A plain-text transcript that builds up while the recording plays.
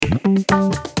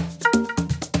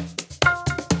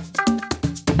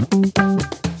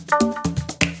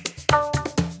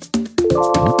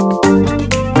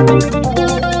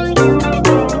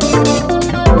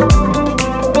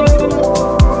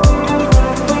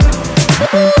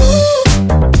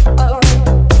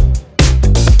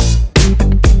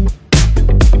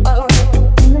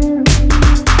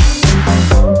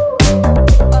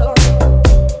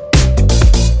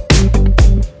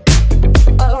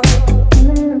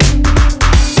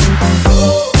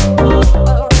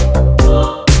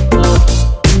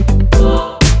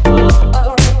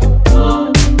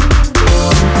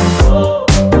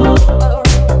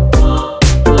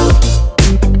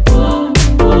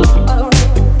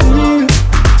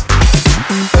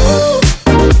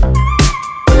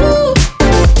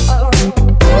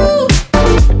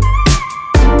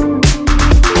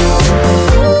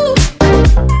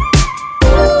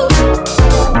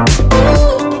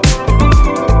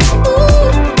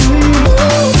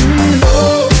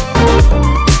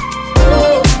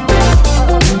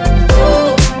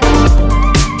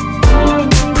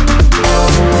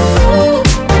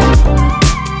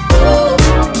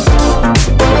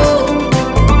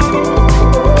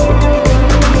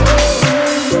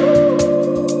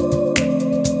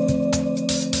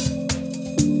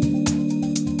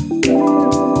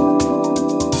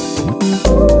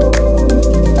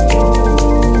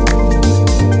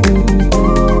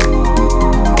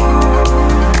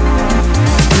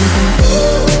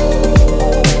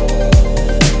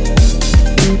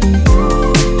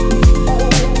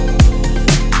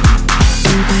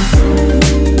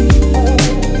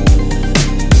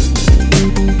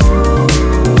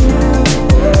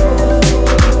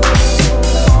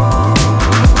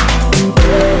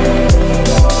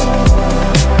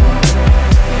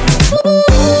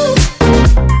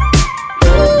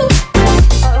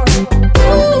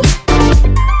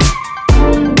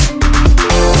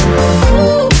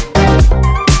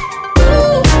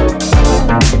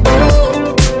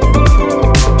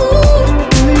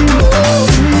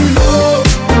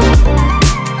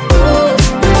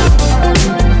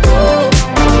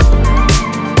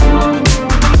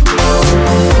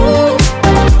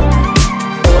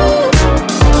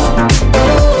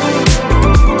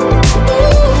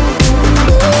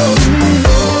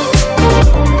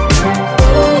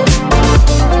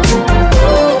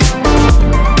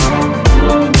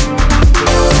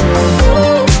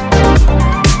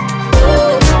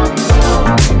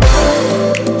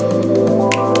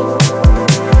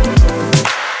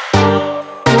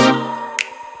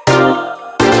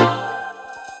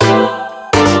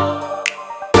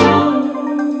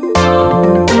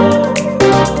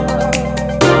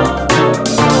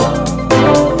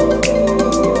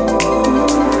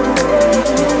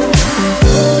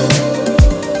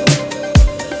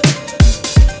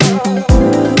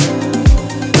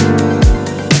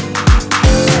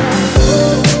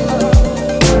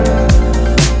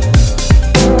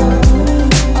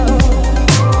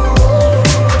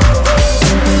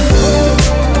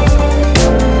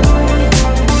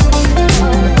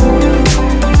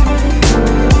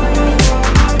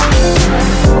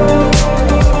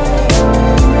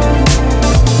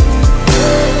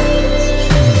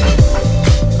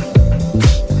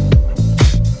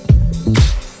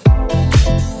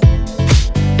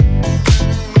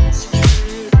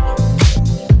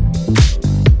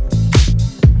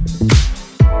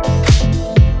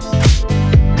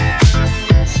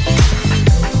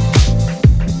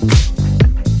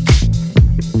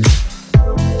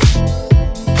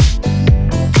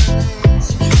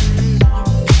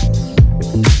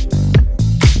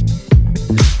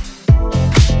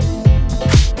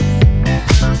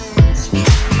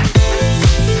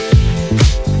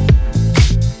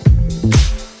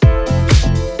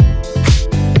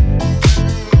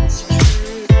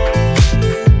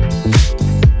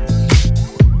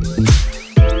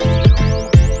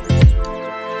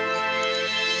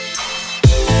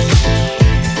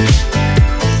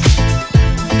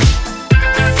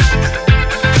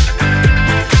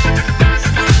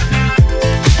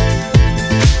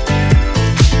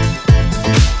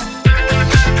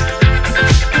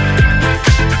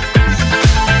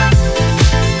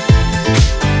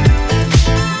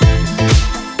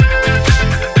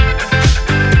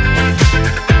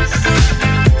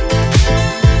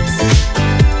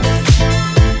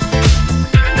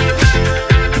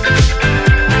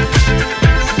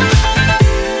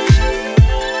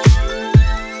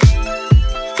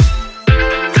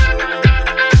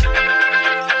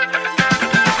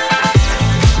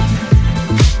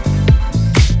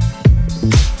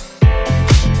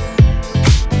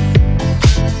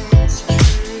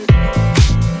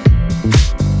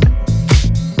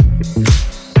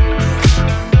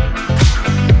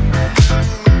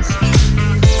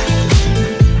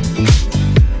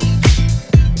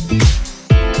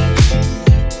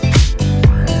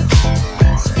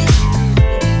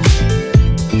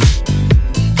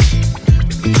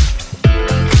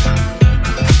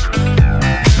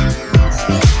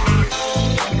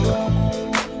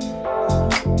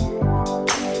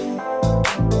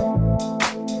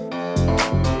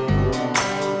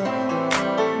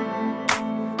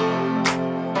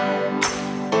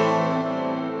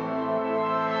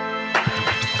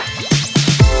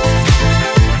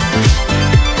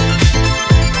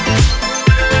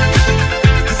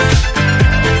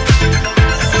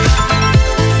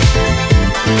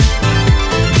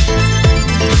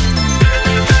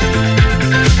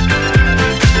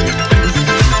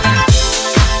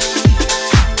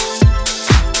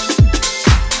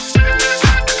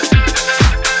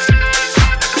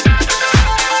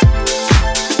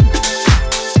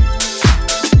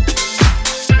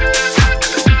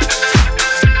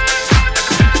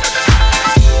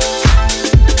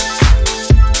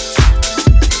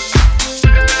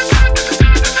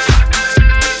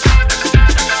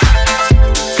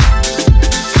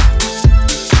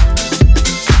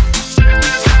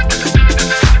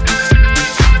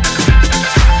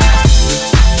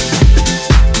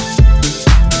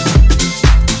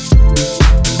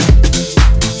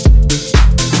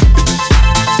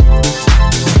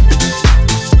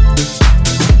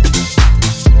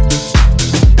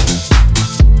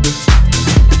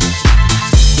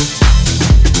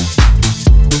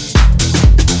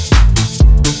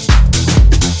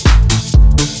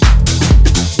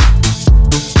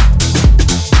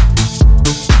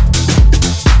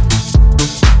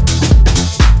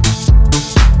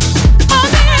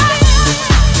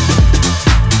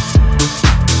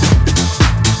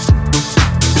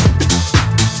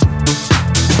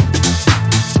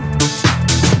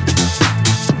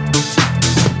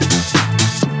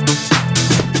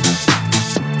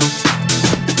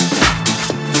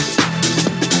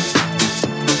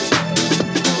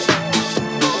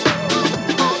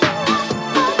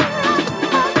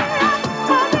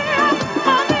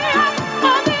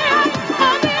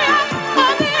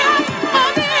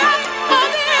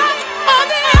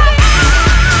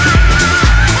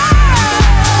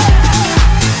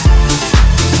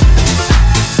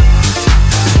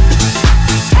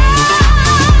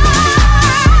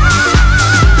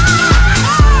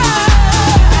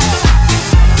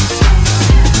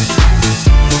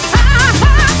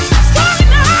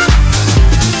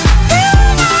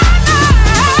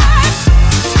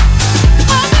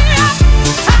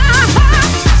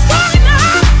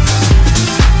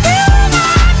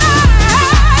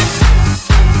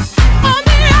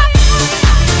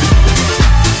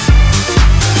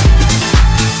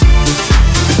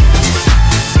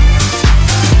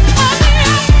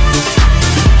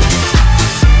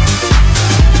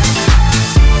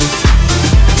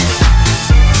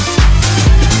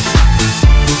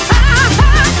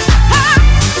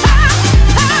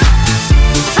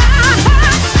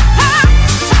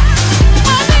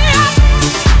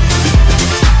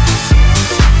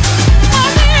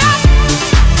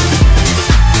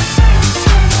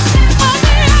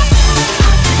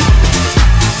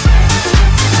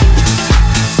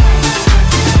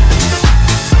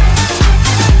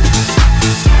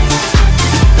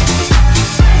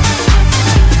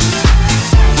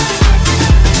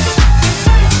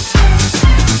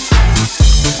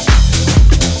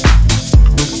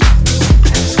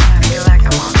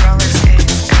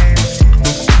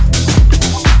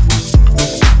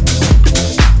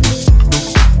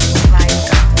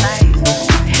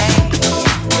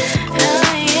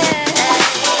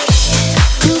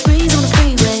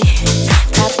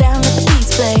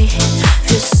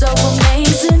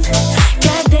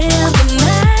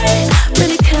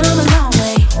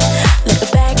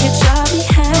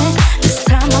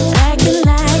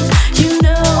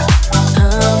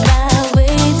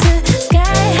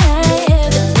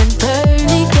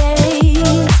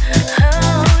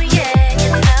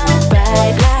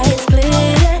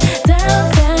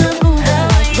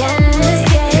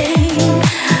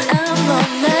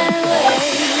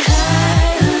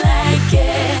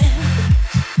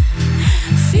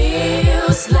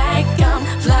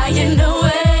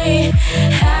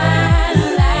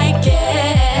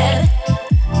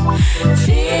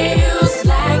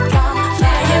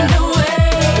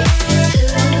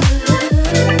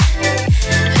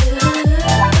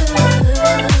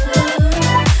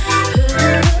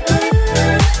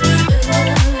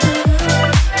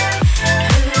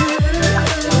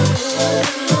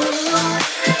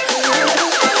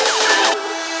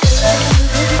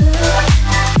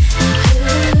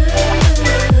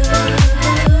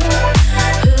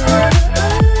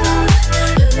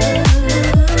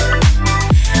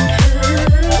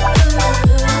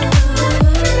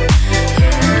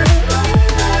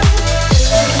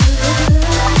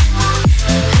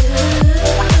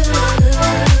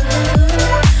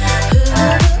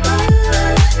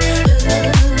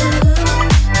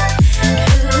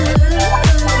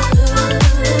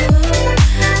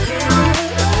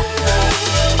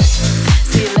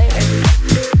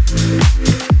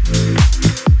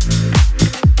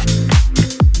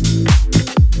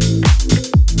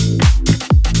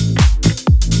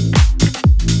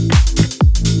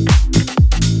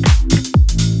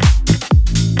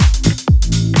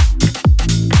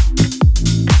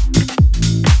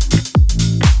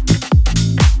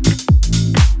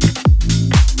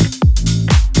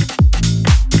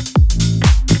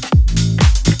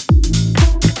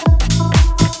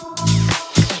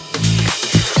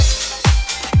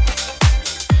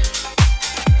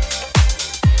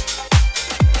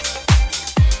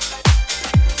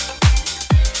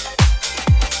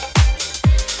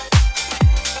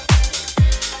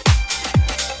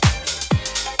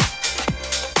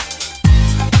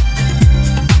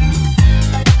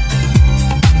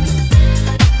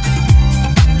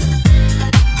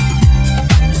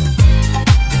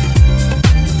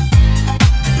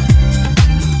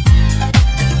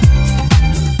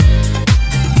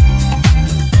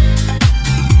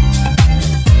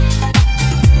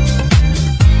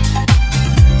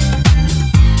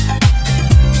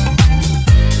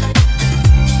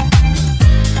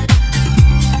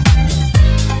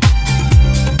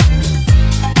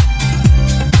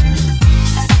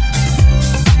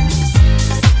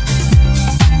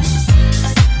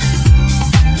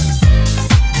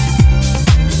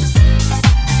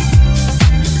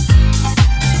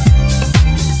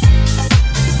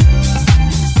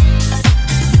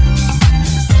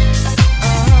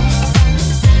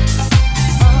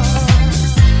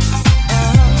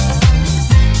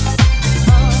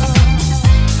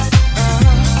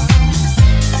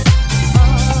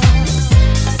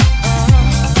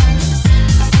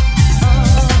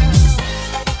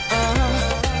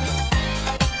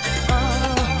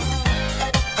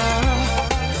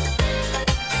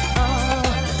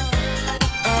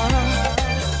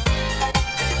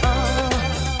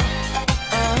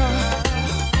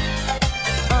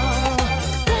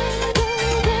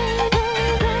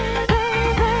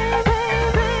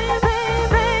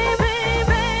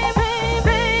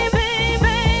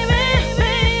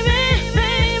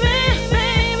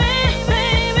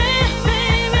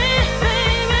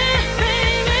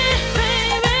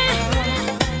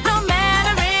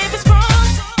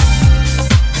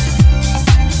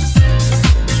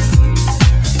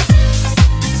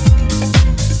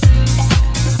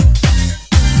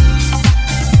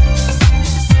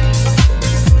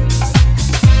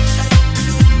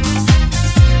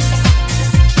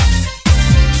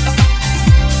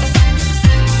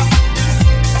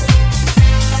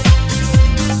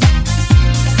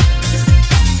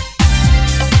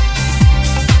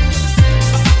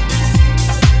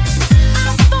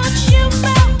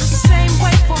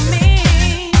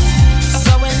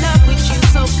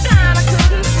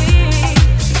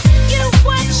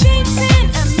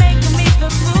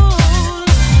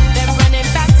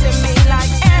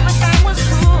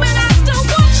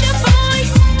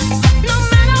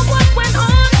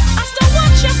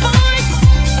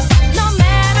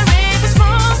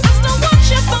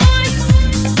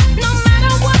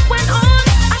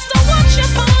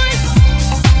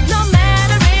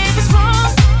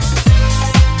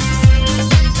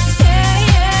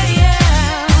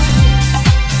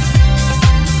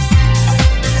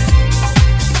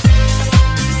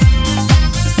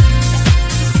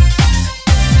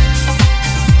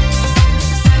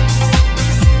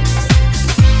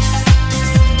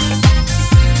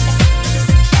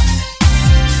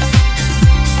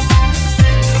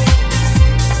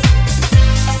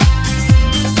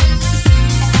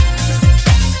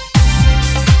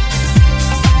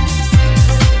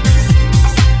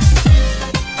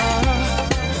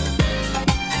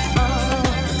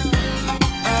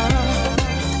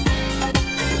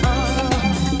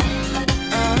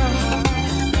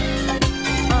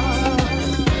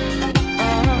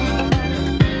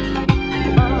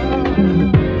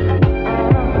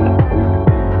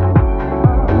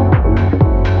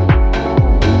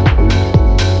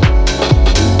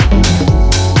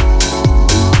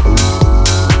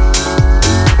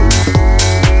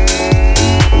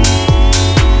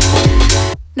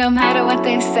what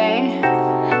they say,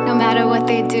 no matter what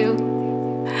they do,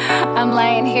 I'm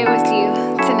lying here with you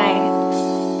tonight.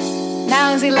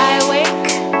 Now as we lie awake,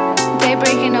 day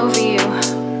breaking over you,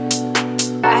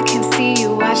 I can see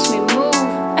you watch me move.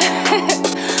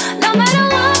 No matter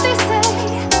what they say,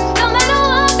 no matter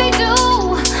what they do,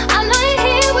 I'm lying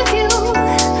here with you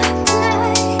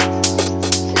tonight.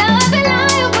 Now as we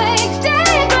lie awake,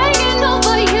 day breaking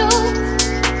over you,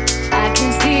 I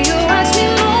can see you watch me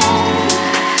move.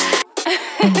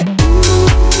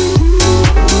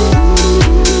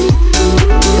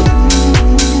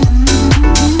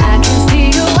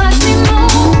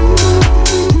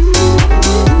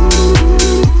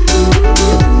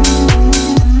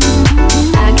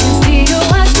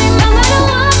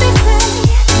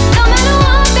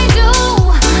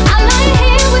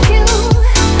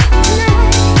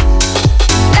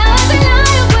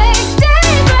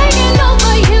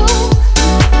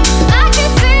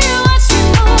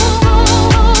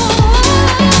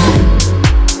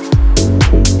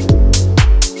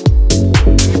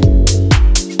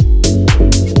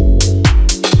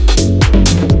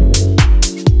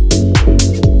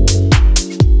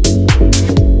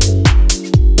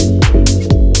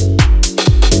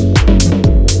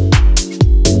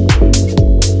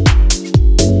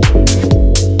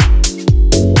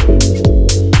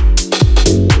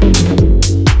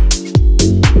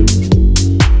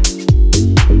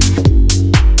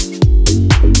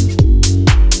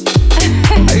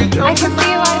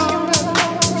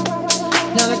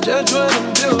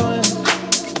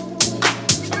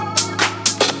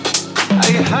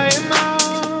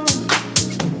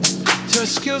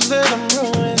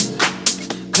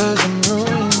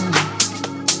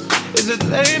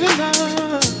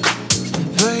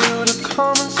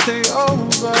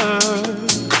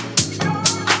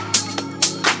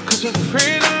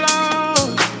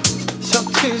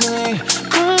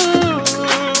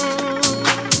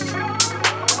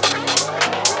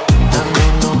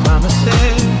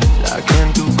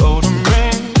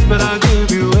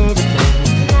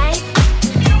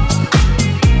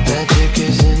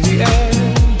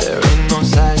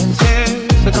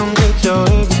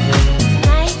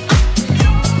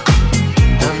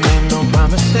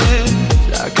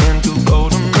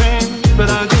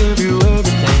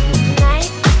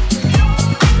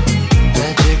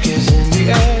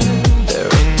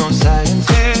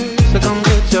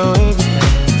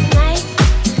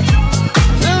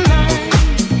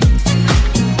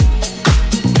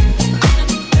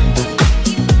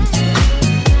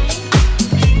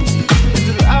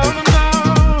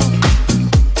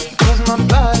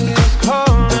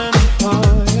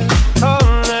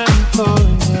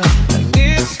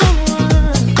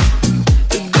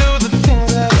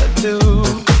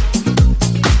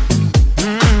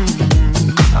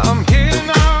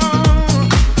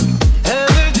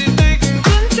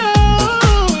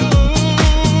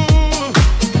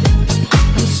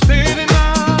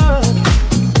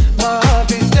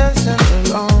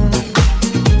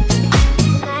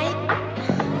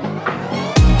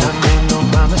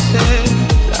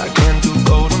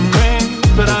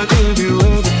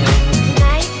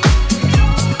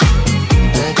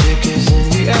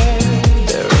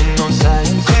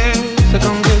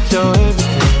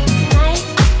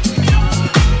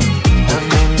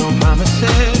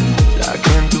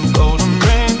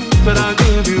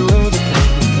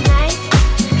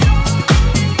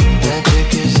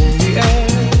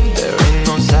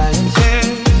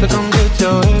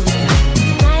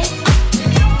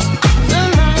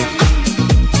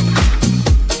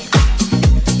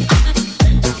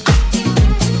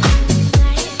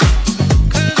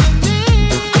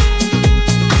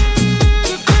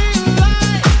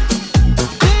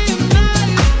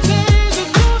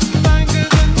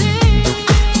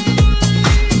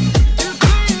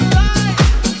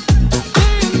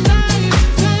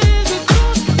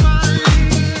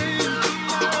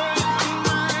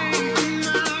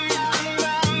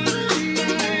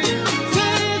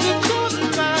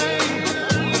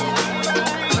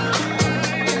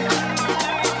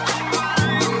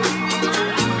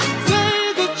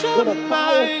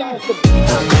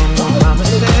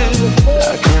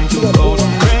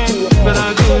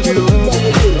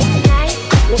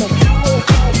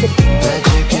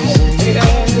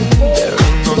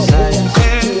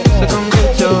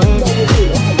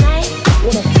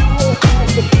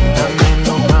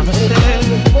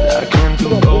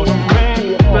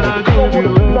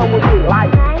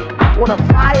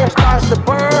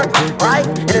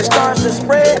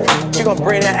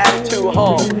 Bring that attitude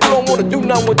home. You don't wanna do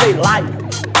nothing with their life.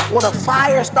 When a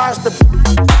fire starts to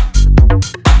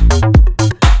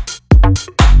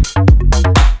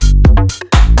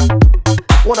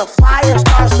When a fire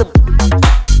starts to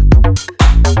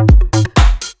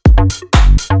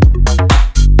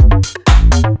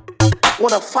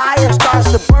When a fire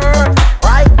starts to burn,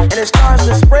 right, and it starts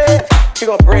to spread, she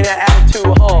gonna bring that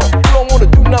attitude home. You don't wanna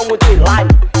do nothing with their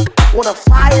life. When a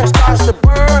fire starts to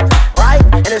burn, right,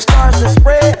 and it starts to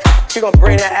spread, she gonna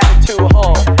bring that attitude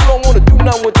home. You don't wanna do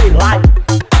nothing with their life.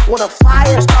 When a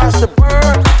fire starts to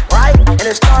burn, right, and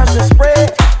it starts to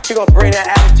spread, she gonna bring that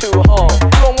attitude home. You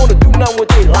don't wanna do nothing with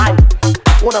their life.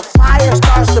 When a fire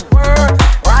starts to burn,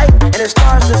 right, and it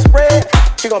starts to spread,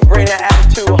 she gonna bring that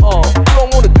attitude home. You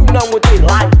don't wanna do nothing with their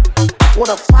life. When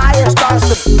a fire starts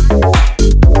to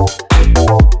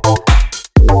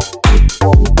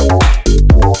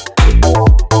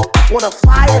When a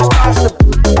fire starts to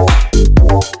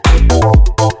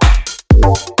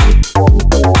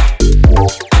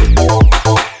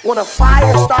When a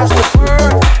fire starts to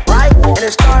burn, right, and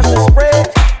it starts to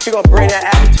spread, she gonna bring that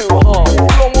attitude home. You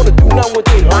don't wanna do nothing with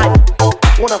their life.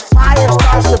 When a fire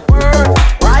starts to burn,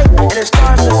 right, and it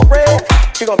starts to spread,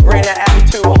 she gonna bring that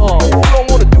attitude home. You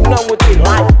don't wanna do nothing with their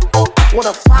life. When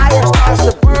a fire starts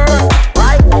to burn,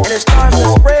 right, and it starts to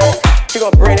spread, she gonna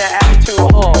bring that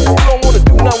attitude home. You don't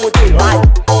wanna do nothing with their life.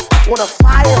 When a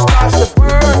fire starts to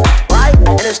burn, right,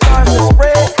 and it starts to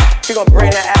spread, she gonna bring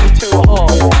that attitude home.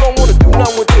 You don't wanna do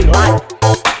nothing with their life.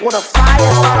 When a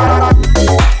fire starts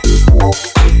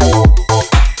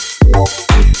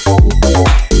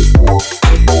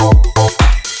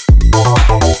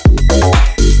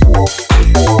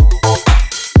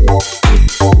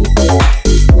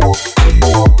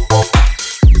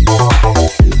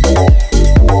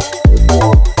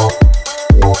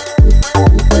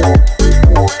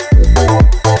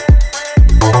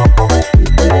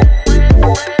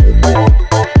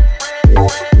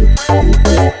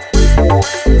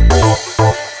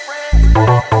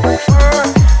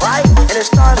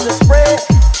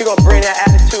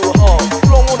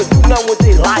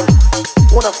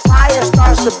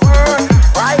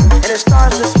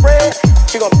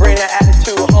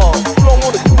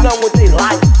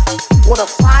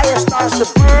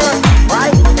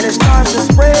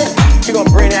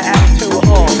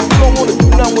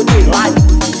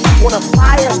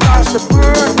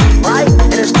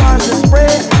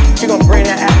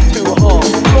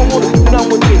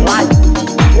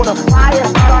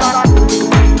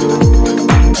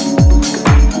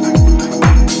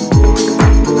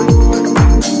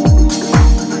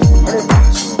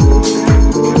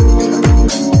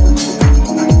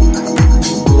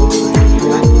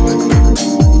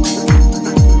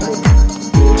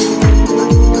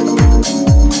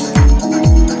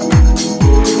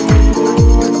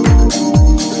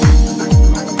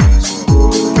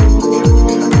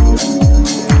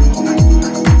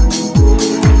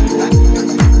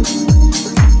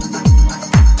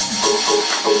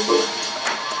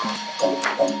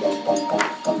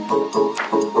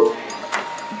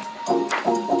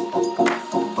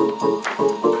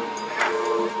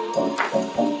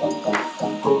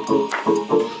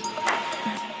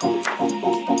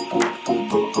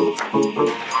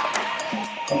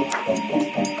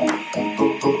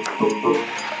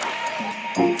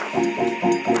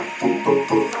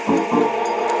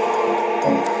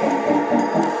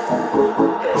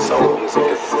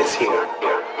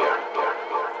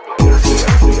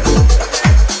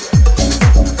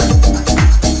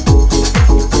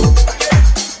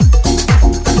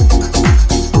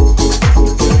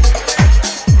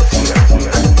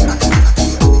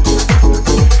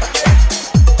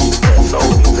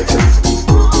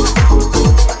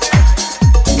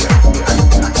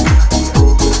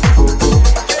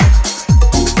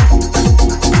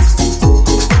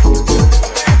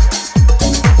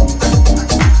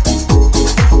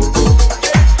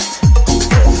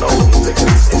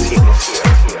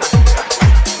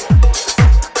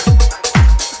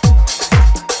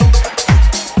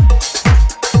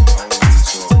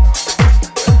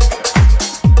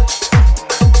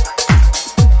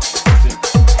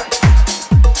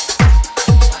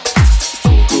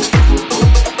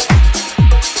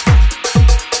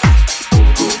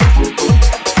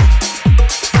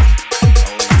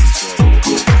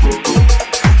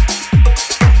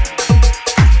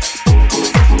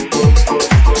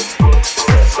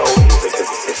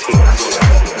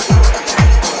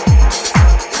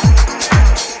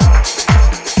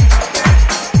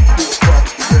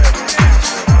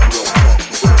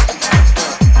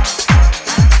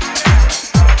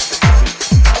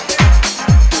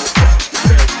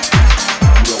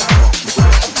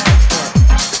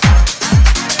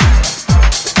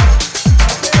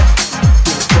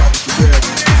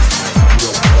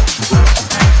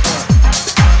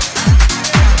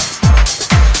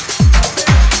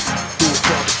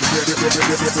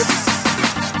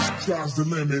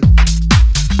limit.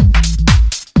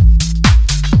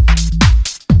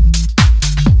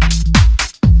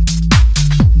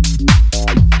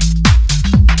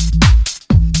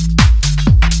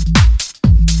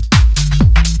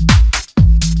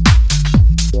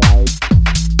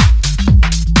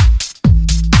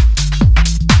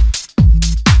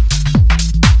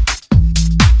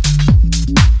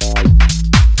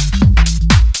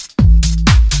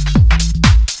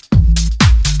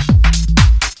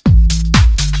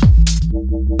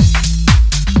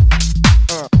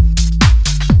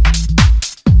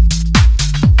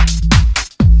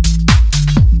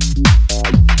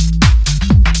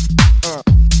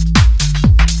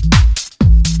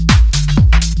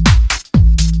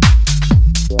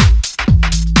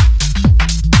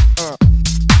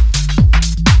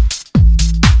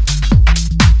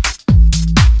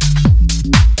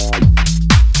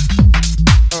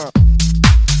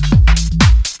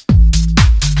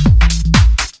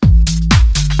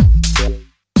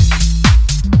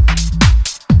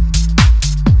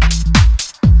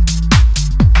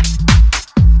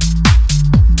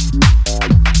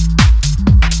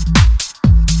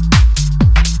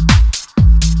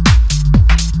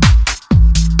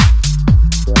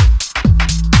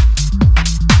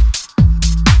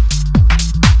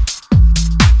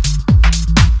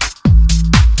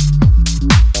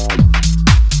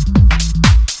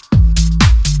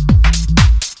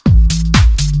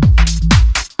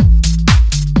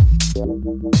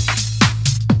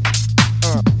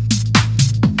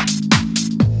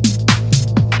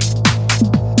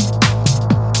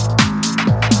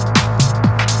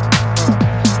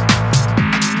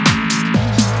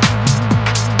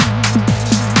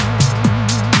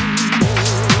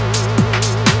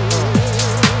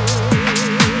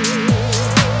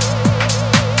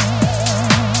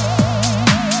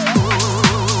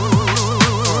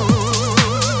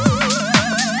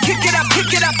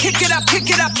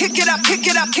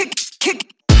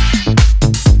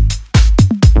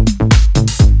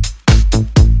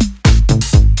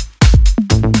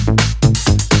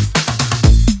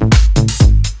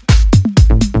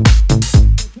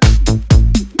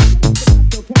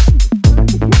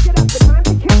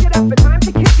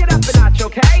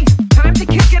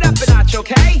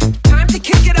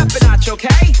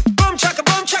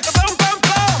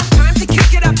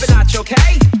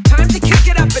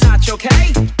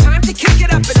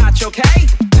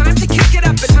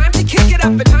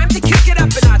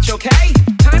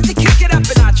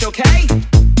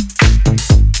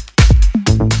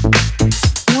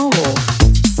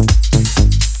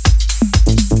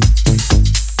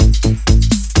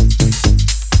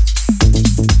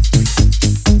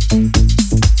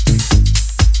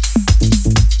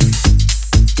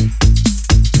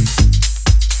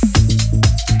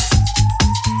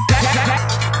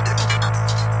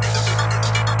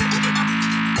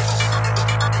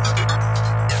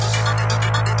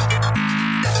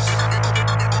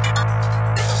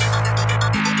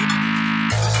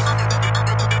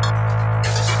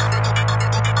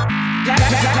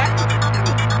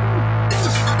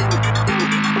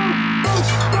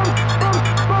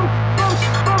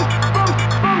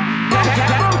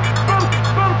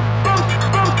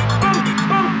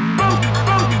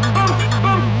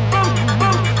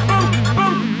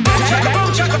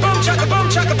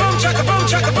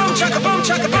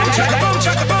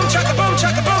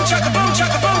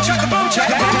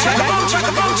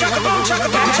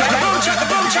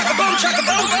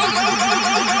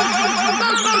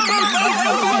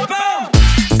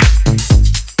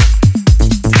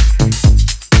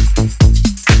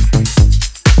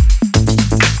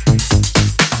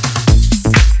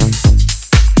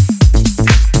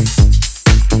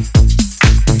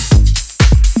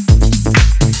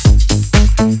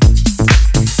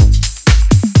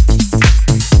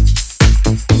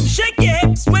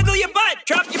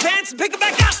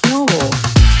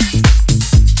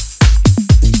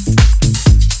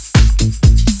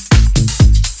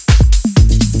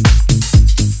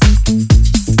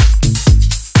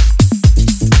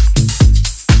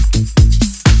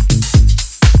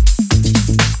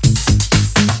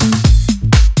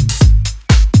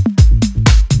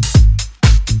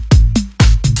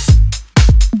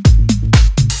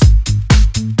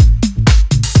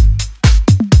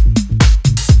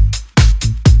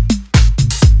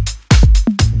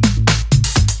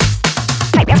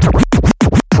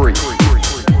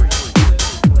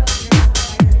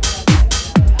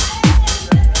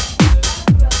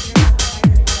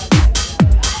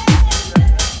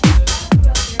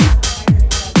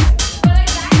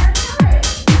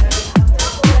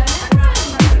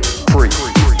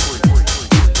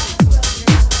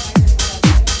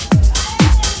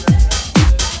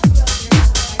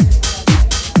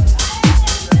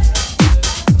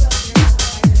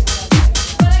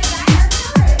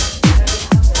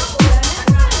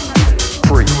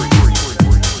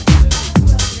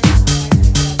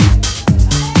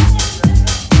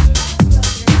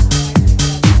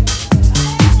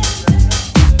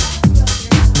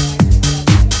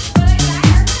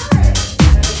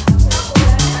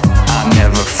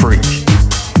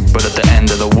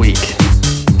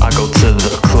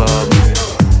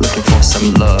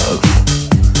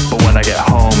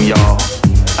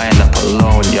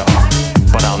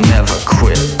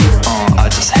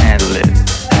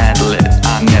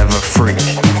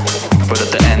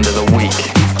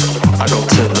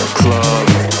 to the club,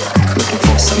 looking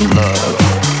for some love.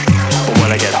 But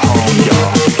when I get home, y'all,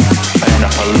 I end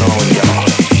up alone, y'all.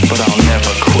 But I'll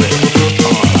never quit.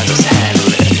 I just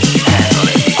handle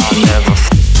it. I'll never.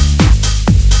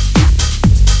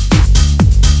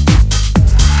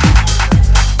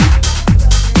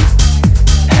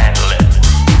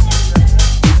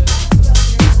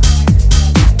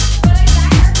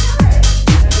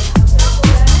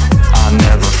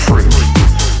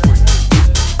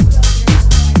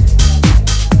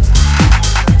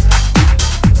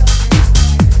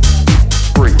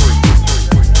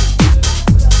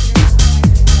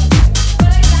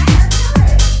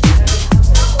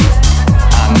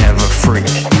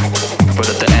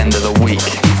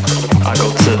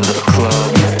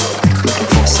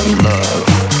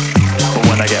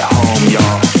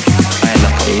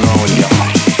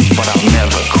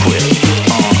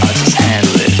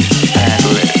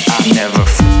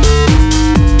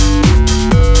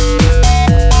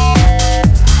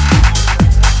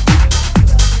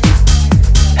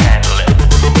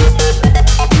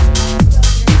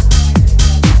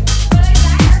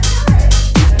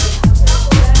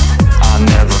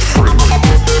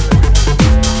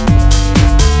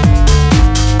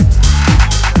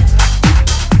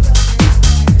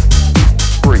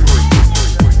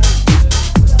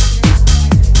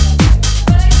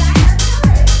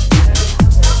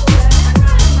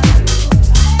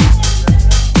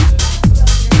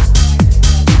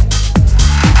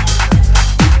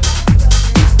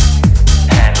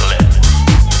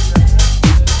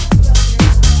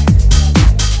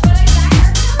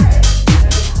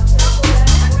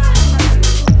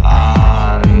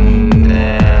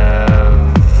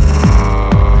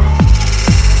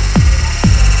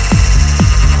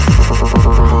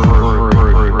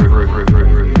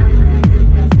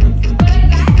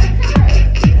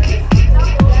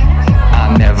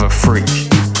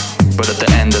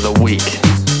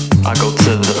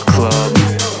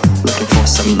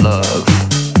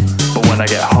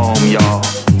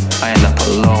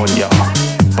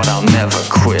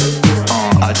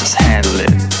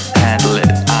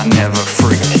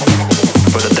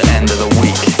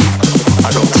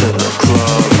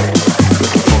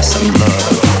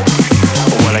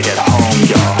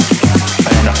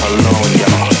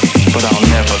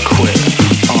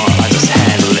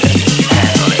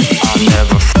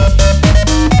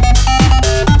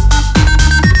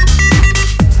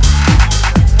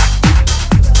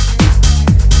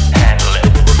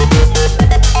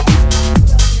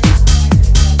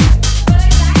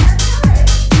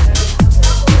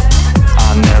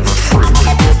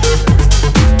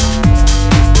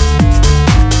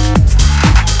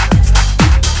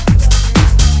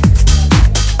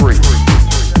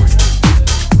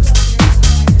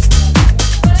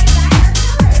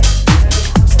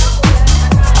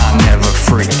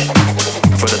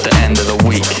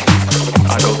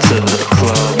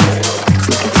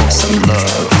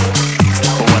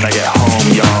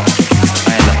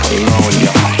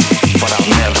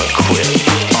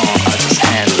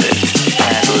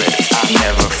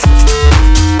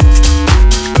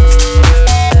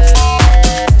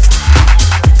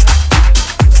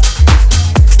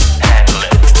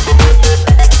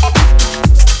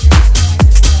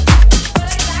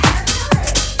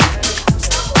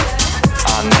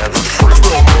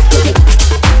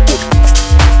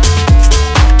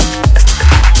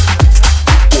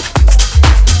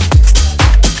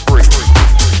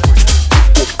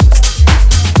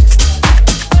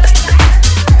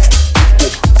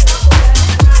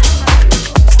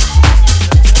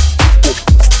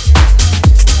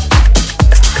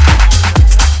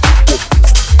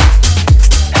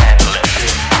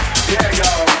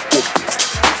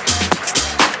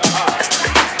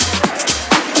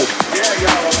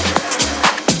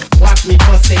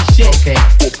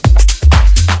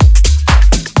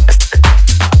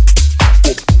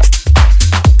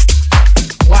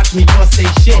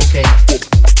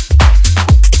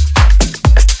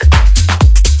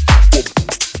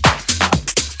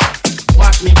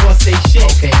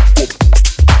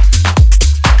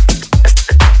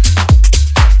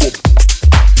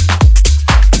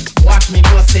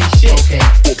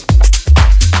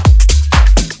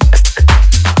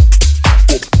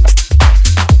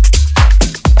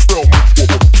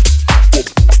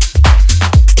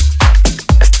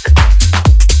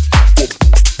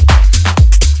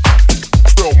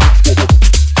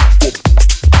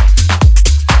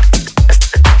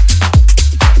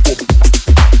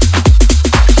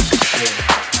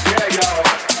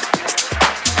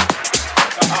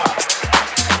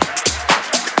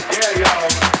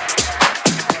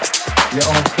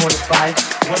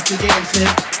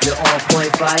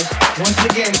 5. Once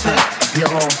again, sir. Your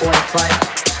homeboy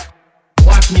 5.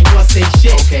 Watch me bust they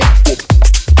shit. Okay.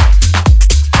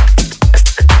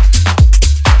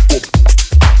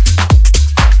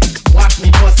 Watch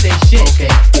me bust they shit. Okay.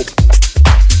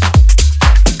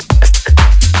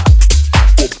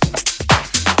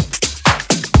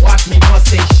 Watch me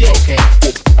bust they shit. Okay.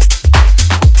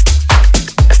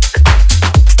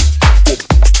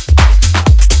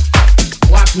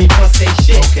 Watch me bust they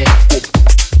shit. Okay.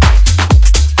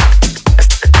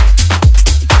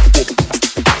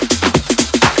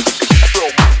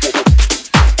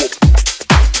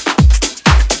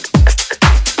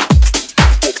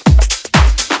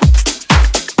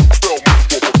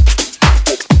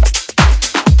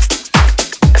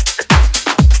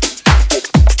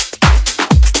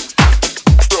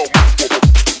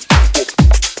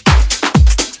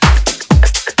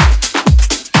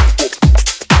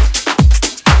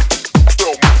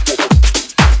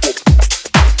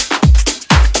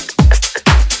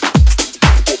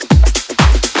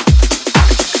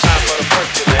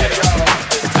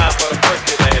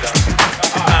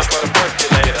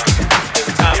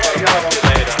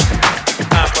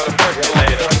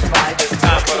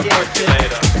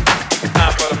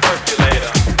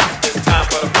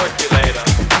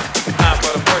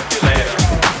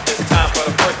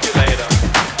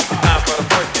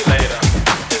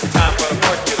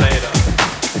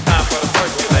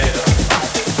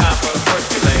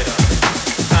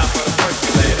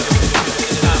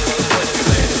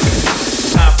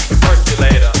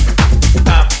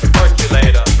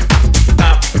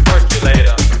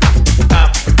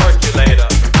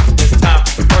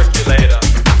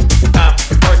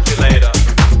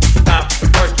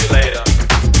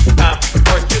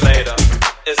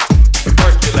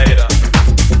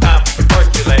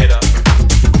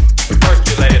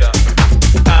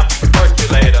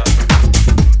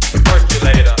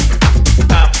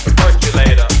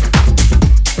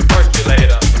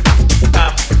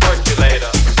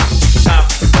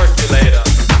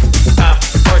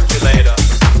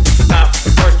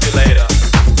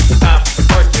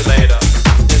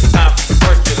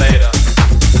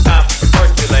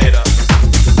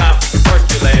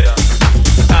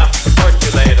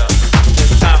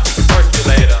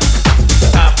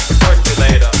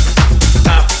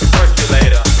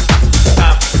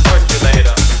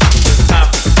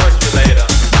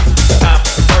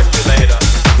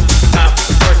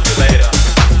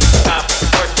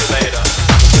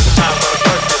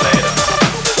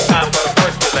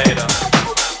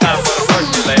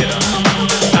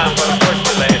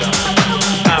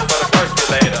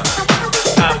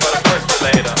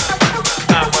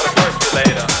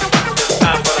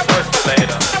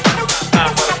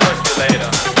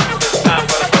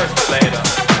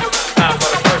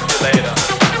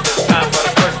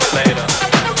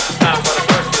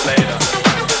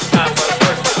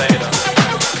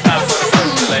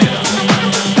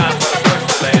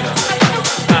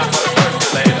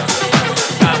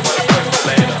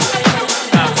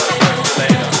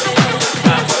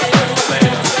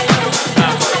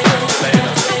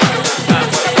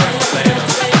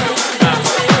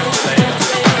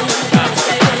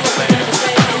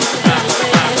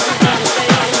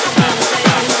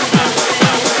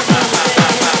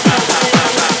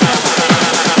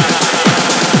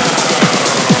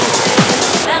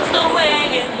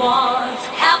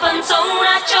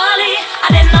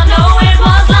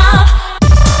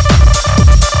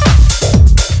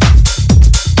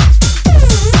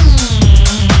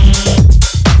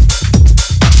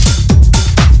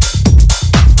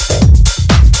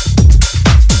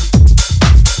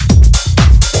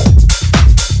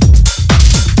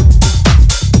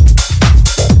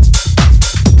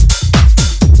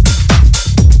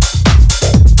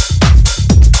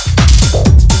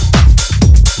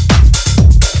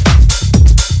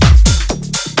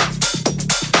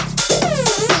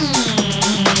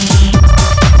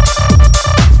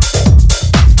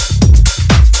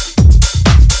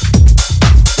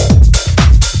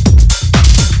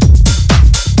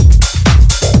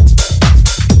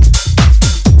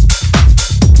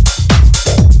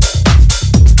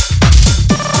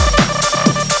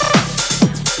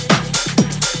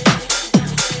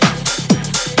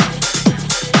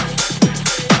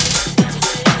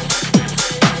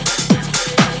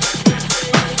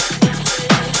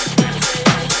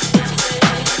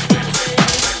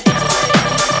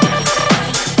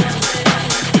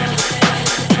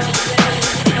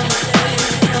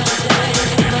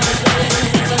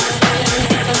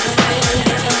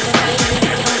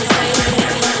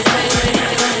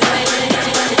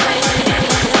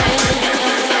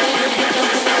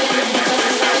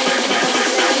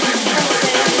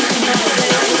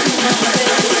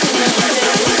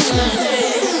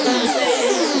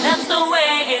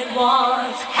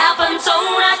 so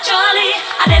naturally.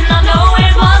 I did not know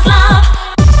it was love.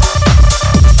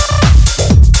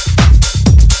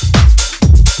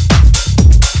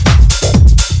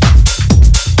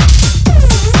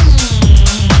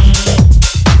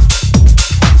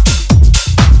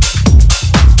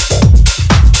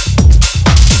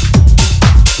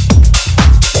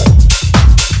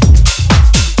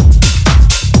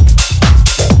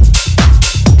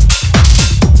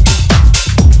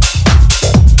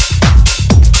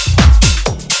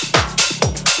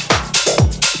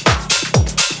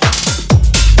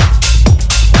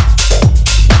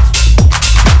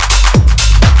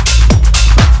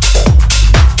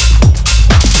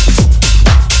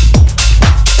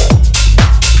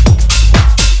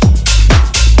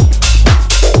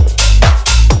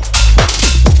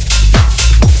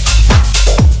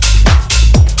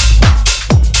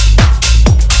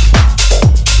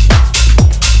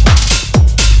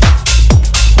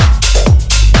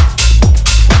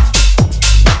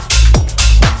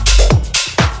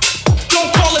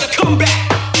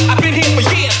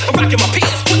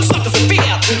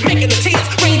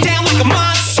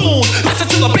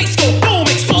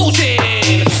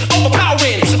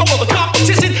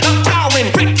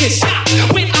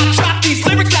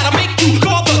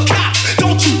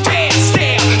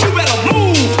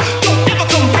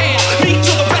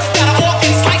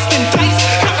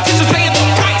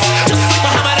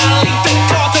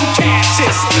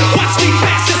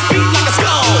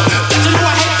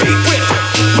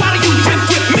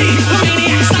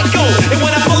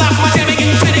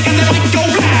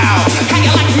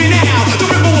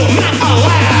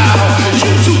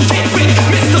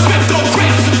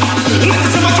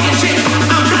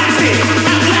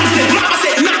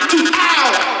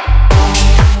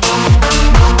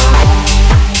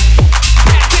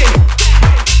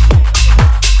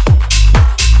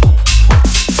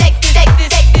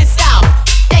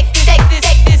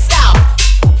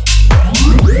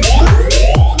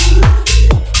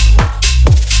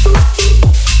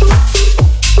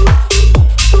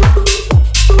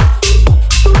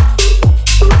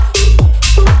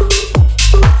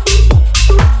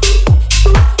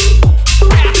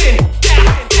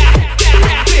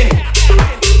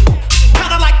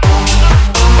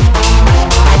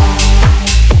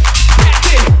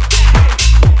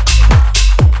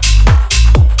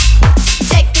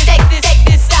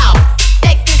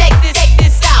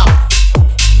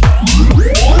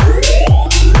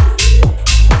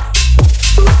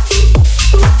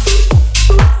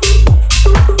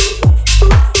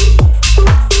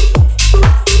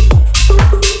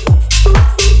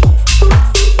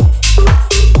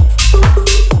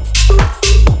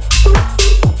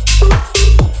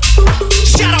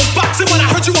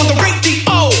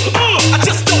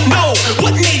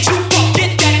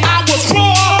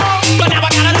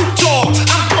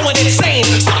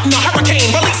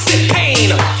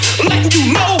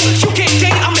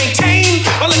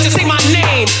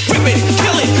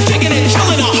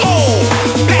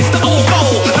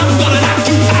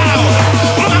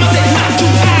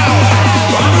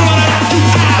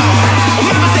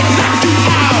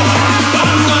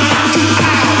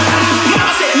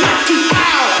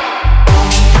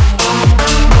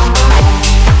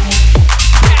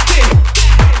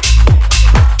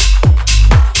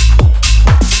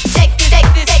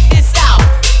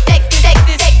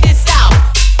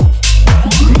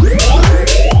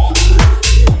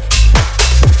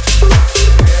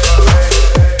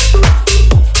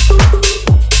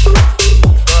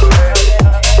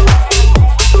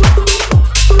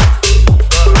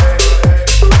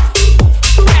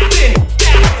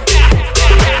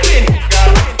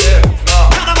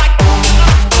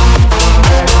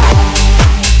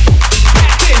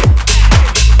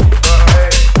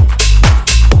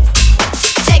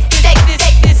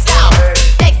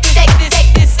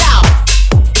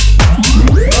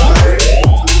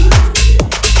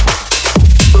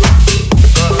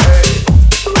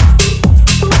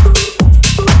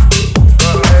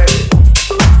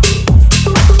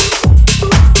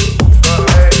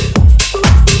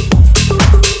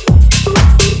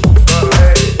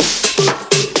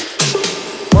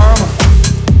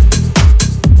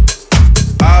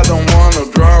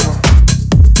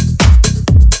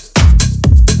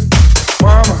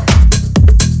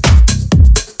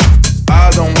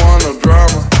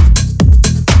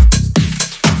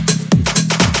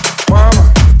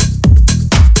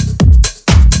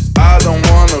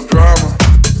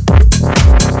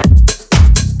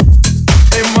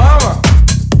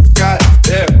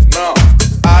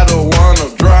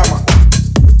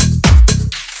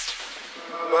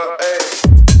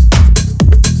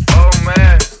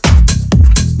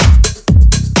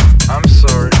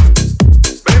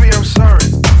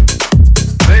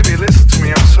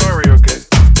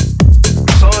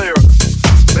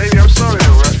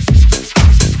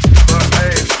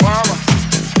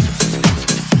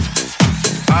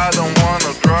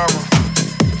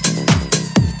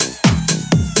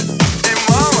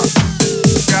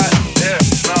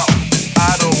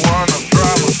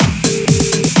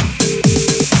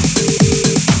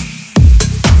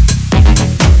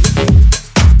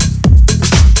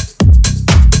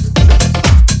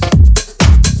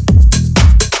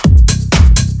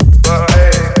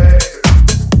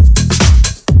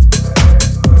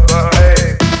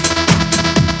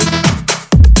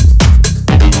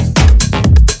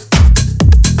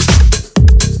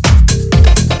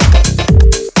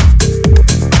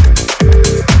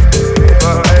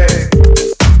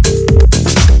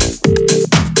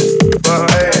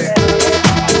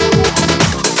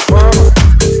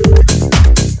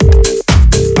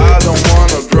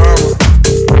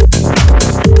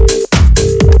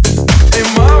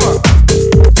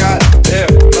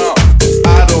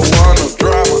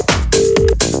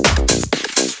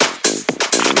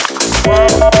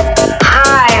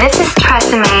 Hi, this is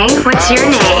Tresemme. What's your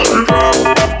name?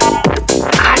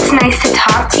 It's nice to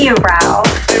talk to you, Ralph.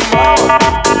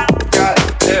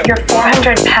 You're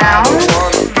 400 pounds?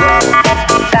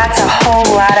 That's a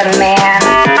whole lot of man.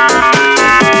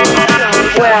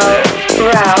 Well,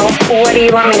 Ralph, what do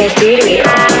you want me to do to you?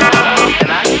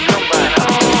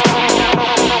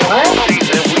 What?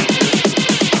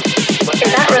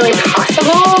 Is that really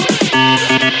possible?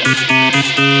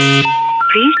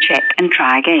 Please check and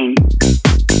try again.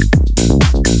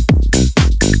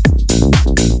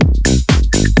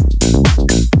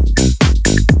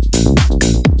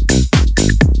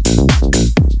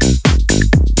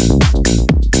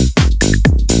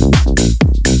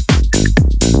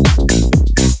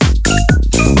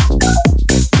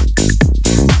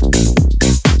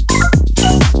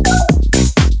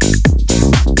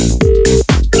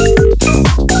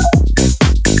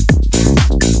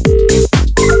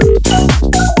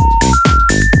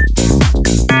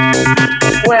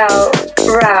 Well,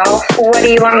 Ralph, what do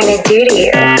you want me to do to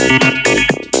you?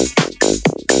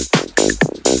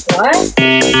 What?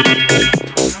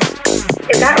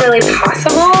 Is that really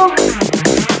possible?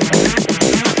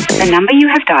 The number you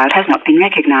have dialed has not been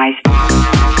recognized.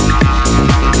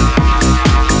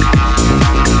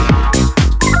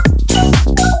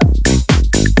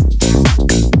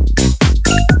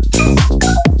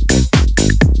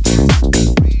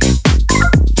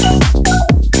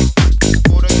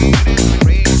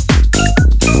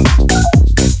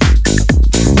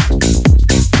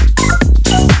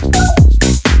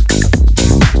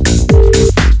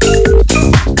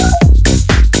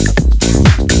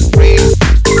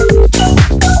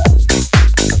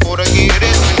 Get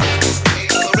it.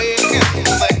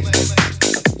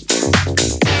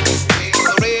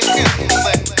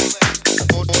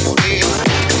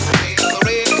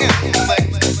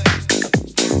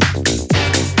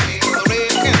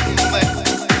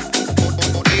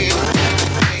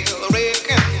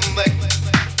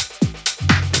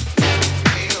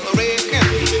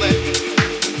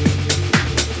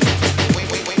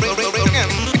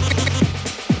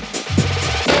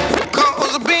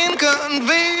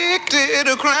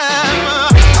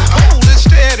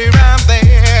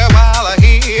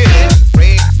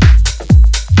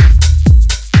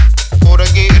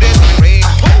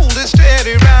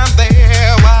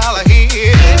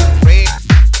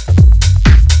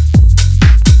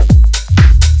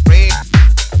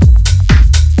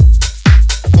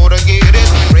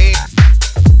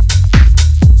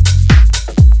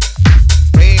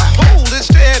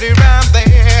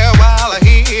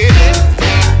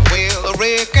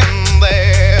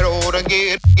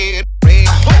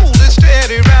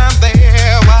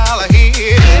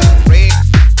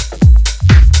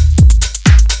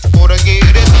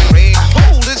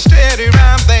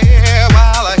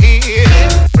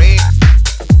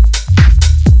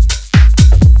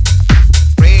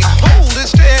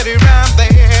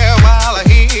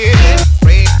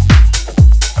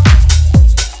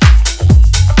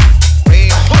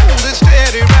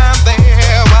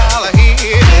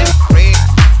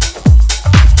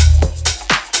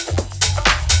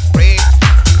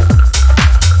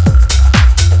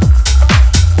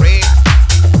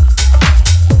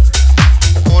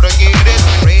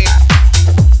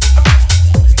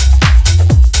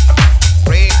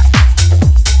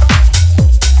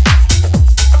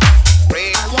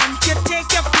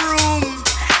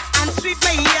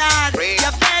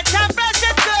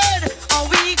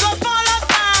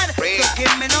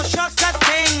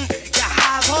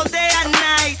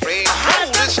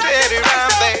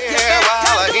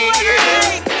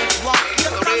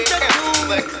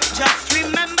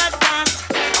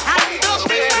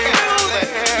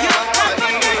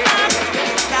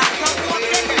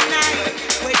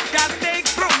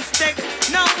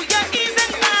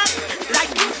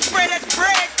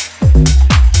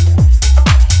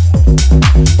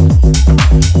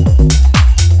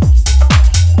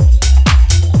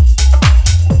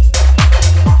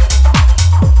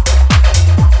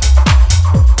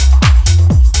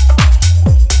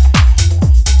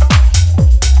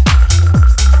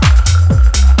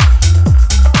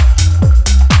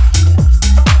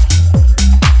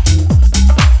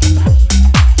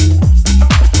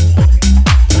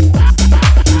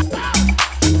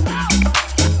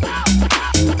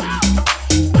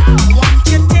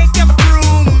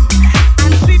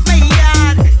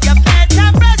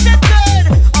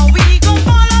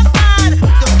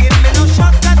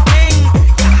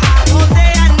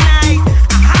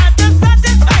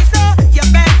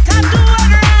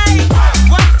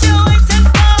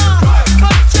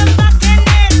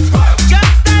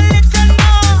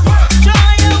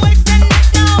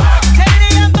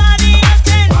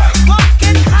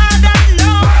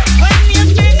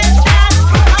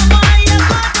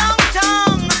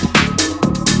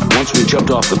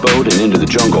 boat and into the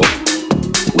jungle,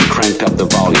 we cranked up the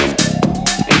volume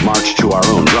and marched to our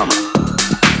own drummer.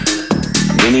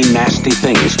 Many nasty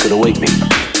things could await me.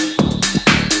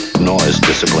 Noise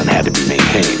discipline had to be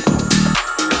maintained.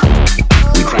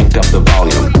 We cranked up the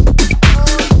volume.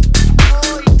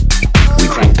 We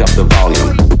cranked up the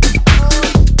volume.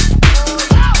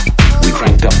 We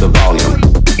cranked up the volume.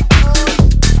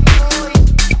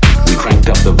 We cranked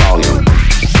up the volume.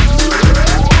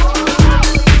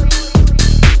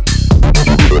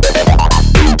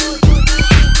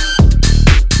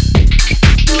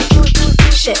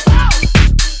 Shit.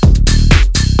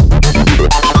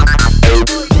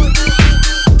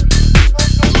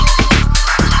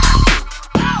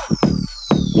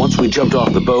 Once we jumped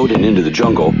off the boat and into the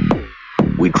jungle,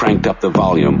 we cranked up the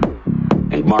volume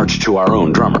and marched to our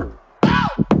own drummer.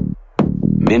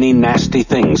 Many nasty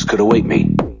things could await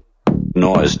me.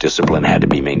 Noise discipline had to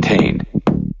be maintained.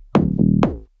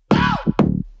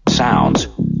 Sounds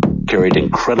carried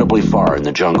incredibly far in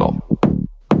the jungle.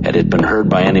 Had it been heard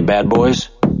by any bad boys?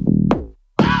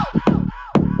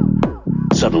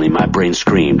 Suddenly my brain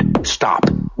screamed, "Stop!"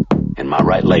 and my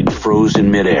right leg froze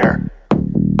in midair.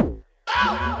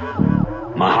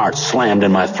 My heart slammed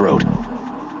in my throat.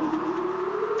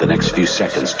 The next few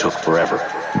seconds took forever.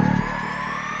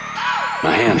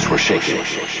 My hands were shaking,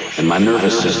 and my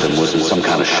nervous system was in some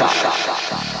kind of shock.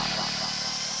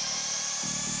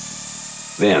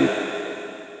 Then,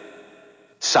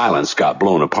 silence got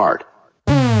blown apart.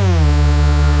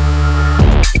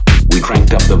 We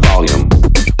cranked up the volume.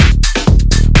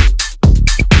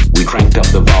 We cranked up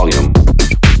the volume.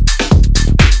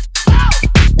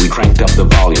 We cranked up the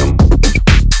volume.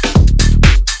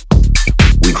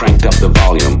 We cranked up the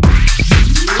volume.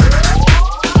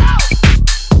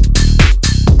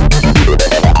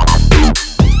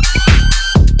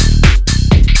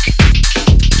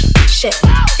 Shit.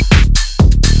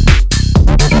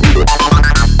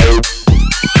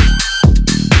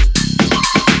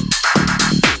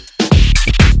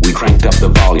 We cranked up the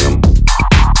volume.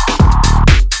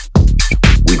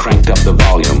 We cranked up the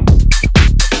volume.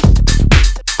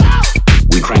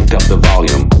 We cranked up the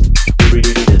volume.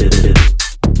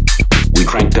 We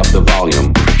cranked up the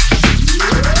volume.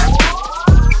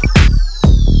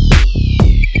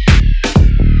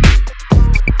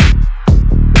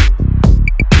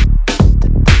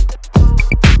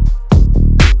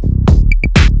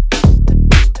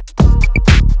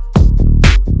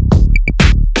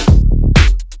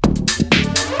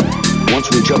 Once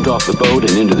we jumped off the boat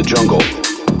and into the jungle,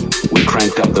 we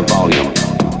cranked up the volume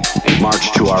and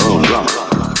marched to our own drummer.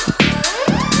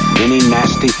 Many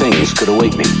nasty things could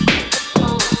await me.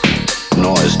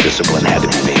 Noise discipline had to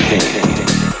be maintained.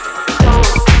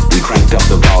 We cranked up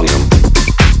the volume.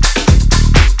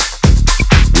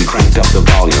 We cranked up the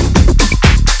volume.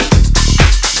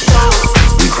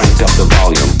 We cranked up the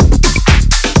volume.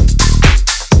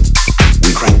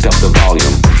 We cranked up the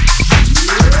volume.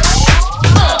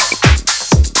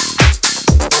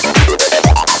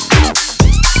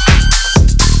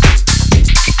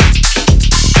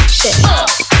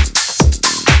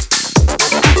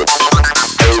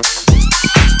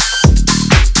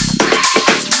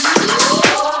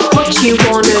 You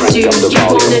wanna do, you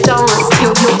wanna dance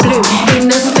till you're blue. In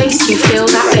the face you feel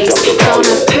that bass,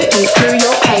 gonna put you through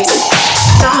your pace.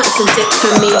 Dance and dip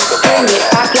for me, bring it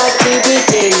back like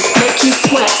DVD. Make you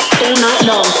sweat all night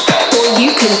long, boy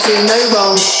you can do no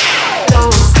wrong.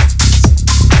 Dance.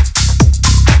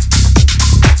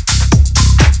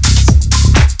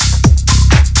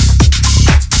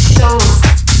 Dance.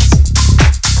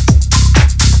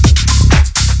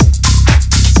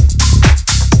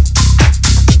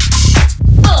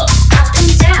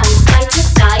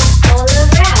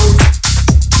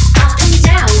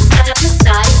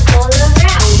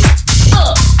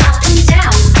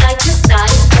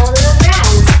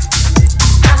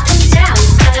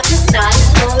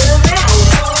 All around.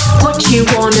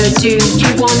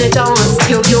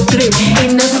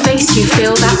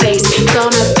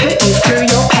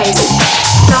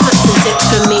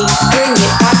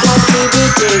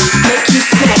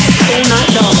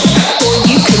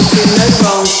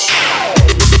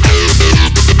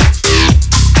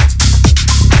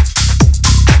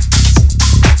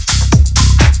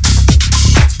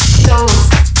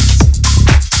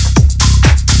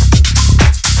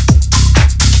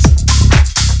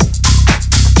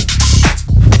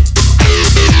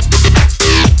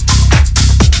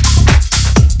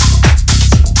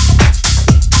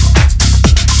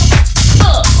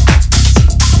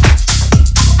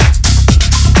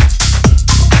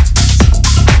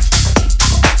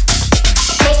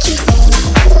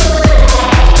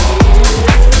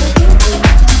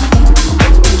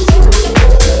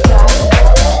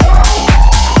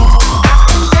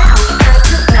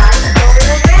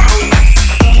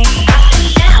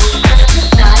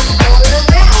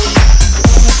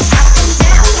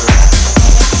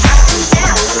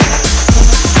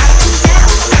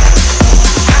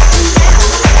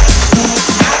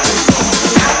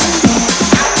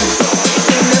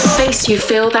 face, you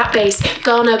feel that bass.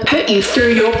 Gonna put you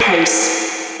through your pace.